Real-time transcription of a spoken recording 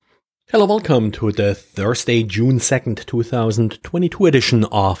Hello, welcome to the Thursday, June 2nd, 2022 edition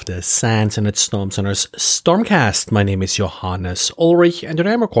of the SANS and its Storm Center's StormCast. My name is Johannes Ulrich and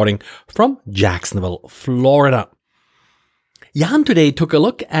today I'm recording from Jacksonville, Florida. Jan today took a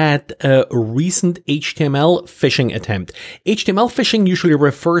look at a recent HTML phishing attempt. HTML phishing usually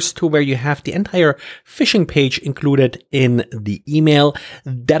refers to where you have the entire phishing page included in the email.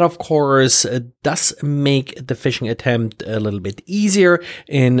 That, of course, does make the phishing attempt a little bit easier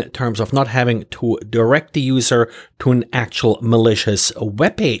in terms of not having to direct the user to an actual malicious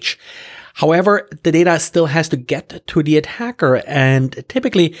web page. However, the data still has to get to the attacker, and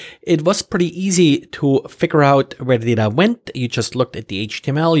typically it was pretty easy to figure out where the data went. You just looked at the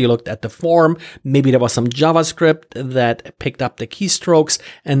HTML, you looked at the form, maybe there was some JavaScript that picked up the keystrokes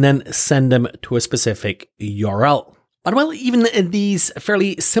and then send them to a specific URL. But well, even these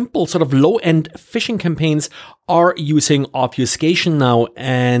fairly simple sort of low-end phishing campaigns are using obfuscation now,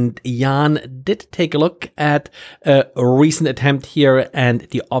 and Jan did take a look at a recent attempt here and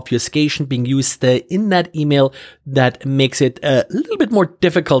the obfuscation being used in that email that makes it a little bit more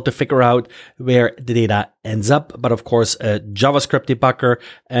difficult to figure out where the data ends up. But of course, a JavaScript debugger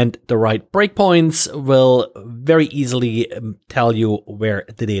and the right breakpoints will very easily tell you where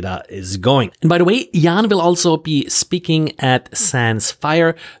the data is going. And by the way, Jan will also be speaking at SANS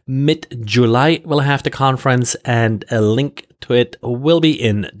Fire mid-July. We'll have the conference and a link to it will be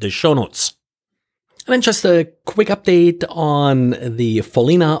in the show notes. And then just a quick update on the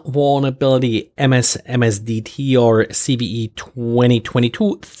Follina vulnerability MSDT or CVE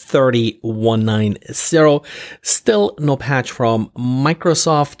 2022-30-190. Still no patch from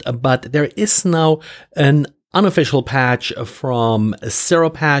Microsoft, but there is now an unofficial patch from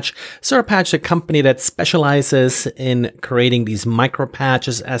ZeroPatch. ZeroPatch, a company that specializes in creating these micro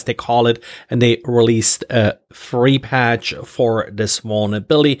patches, as they call it, and they released a free patch for this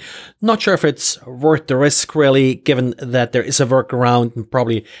vulnerability. Not sure if it's worth the risk, really, given that there is a workaround, and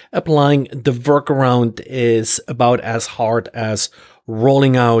probably applying the workaround is about as hard as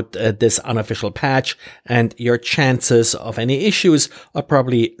rolling out this unofficial patch, and your chances of any issues are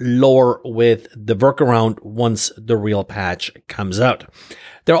probably lower with the workaround once the real patch comes out.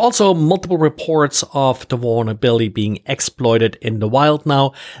 There are also multiple reports of the vulnerability being exploited in the wild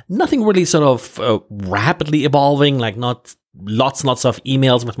now. Nothing really sort of rapidly evolving, like not lots and lots of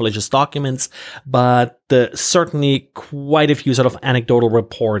emails with malicious documents, but certainly quite a few sort of anecdotal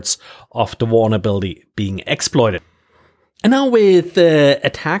reports of the vulnerability being exploited. And now with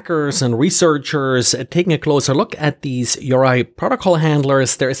attackers and researchers taking a closer look at these URI protocol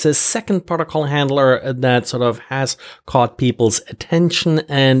handlers, there is a second protocol handler that sort of has caught people's attention,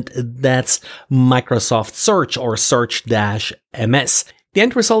 and that's Microsoft Search or Search-MS. The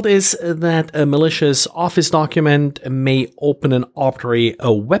end result is that a malicious Office document may open an arbitrary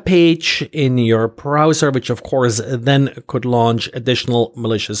web page in your browser, which of course then could launch additional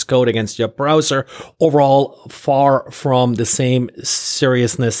malicious code against your browser. Overall, far from the same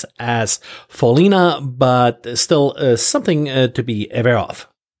seriousness as Follina, but still something to be aware of.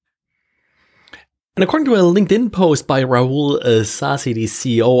 And according to a LinkedIn post by Rahul Sasi, the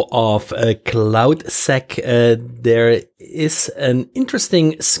CEO of CloudSec, there is an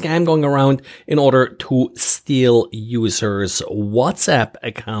interesting scam going around in order to steal users' WhatsApp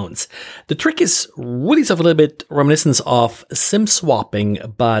accounts. The trick is really sort of a little bit reminiscent of SIM swapping,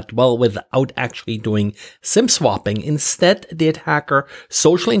 but well, without actually doing SIM swapping. Instead, the attacker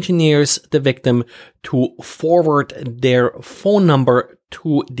social engineers the victim to forward their phone number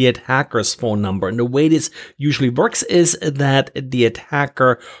to the attacker's phone number. And the way this usually works is that the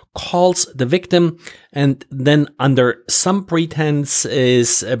attacker calls the victim and then under some pretense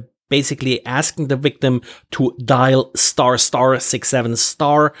is basically asking the victim to dial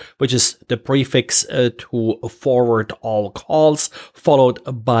 **67**, which is the prefix to forward all calls, followed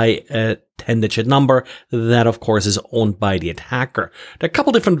by a 10-digit number that, of course, is owned by the attacker. There are a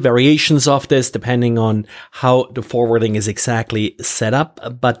couple different variations of this depending on how the forwarding is exactly set up,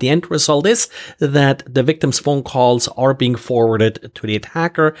 but the end result is that the victim's phone calls are being forwarded to the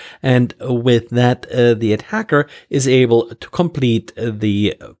attacker, and with that, the attacker is able to complete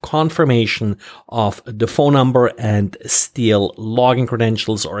the confirmation of the phone number and steal login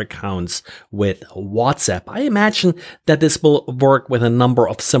credentials or accounts with WhatsApp. I imagine that this will work with a number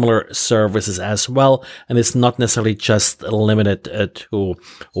of similar services as well, and it's not necessarily just limited to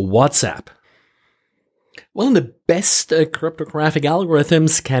WhatsApp. Well, the best cryptographic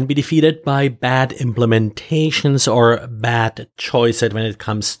algorithms can be defeated by bad implementations or bad choices when it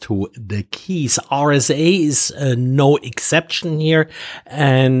comes to the keys. RSA is no exception here,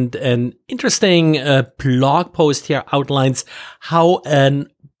 and an interesting blog post here outlines how an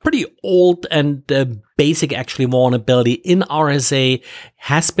pretty old and basic actually vulnerability in RSA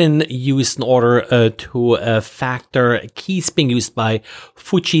has been used in order to factor keys being used by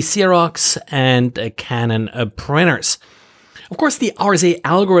Fuji Xerox and Canon printers. Of course, the RSA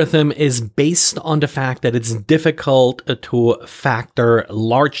algorithm is based on the fact that it's difficult to factor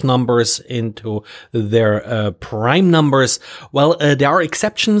large numbers into their prime numbers. Well, there are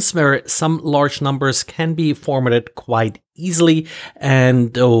exceptions where some large numbers can be formatted quite easily,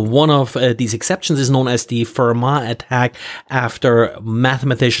 and one of these exceptions is known as the Fermat attack, after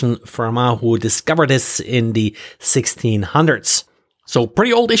mathematician Fermat, who discovered this in the 1600s. So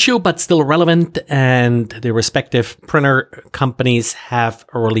pretty old issue, but still relevant, and the respective printer companies have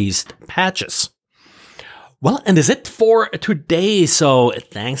released patches. Well, and that's it for today. So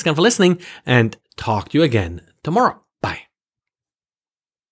thanks again for listening, and talk to you again tomorrow.